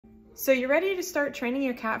So you're ready to start training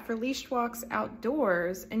your cat for leashed walks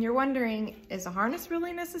outdoors, and you're wondering, is a harness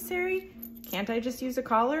really necessary? Can't I just use a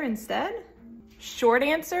collar instead? Short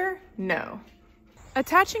answer, no.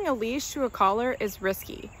 Attaching a leash to a collar is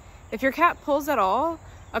risky. If your cat pulls at all,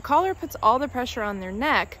 a collar puts all the pressure on their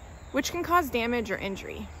neck, which can cause damage or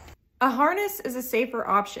injury. A harness is a safer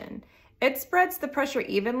option. It spreads the pressure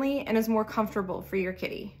evenly and is more comfortable for your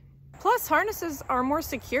kitty. Plus, harnesses are more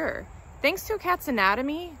secure. Thanks to a cat's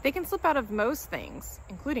anatomy, they can slip out of most things,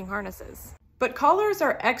 including harnesses. But collars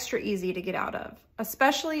are extra easy to get out of,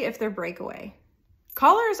 especially if they're breakaway.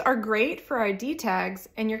 Collars are great for ID tags,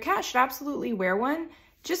 and your cat should absolutely wear one,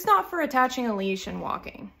 just not for attaching a leash and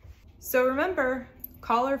walking. So remember,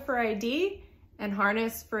 collar for ID and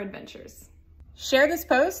harness for adventures. Share this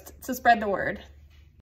post to spread the word.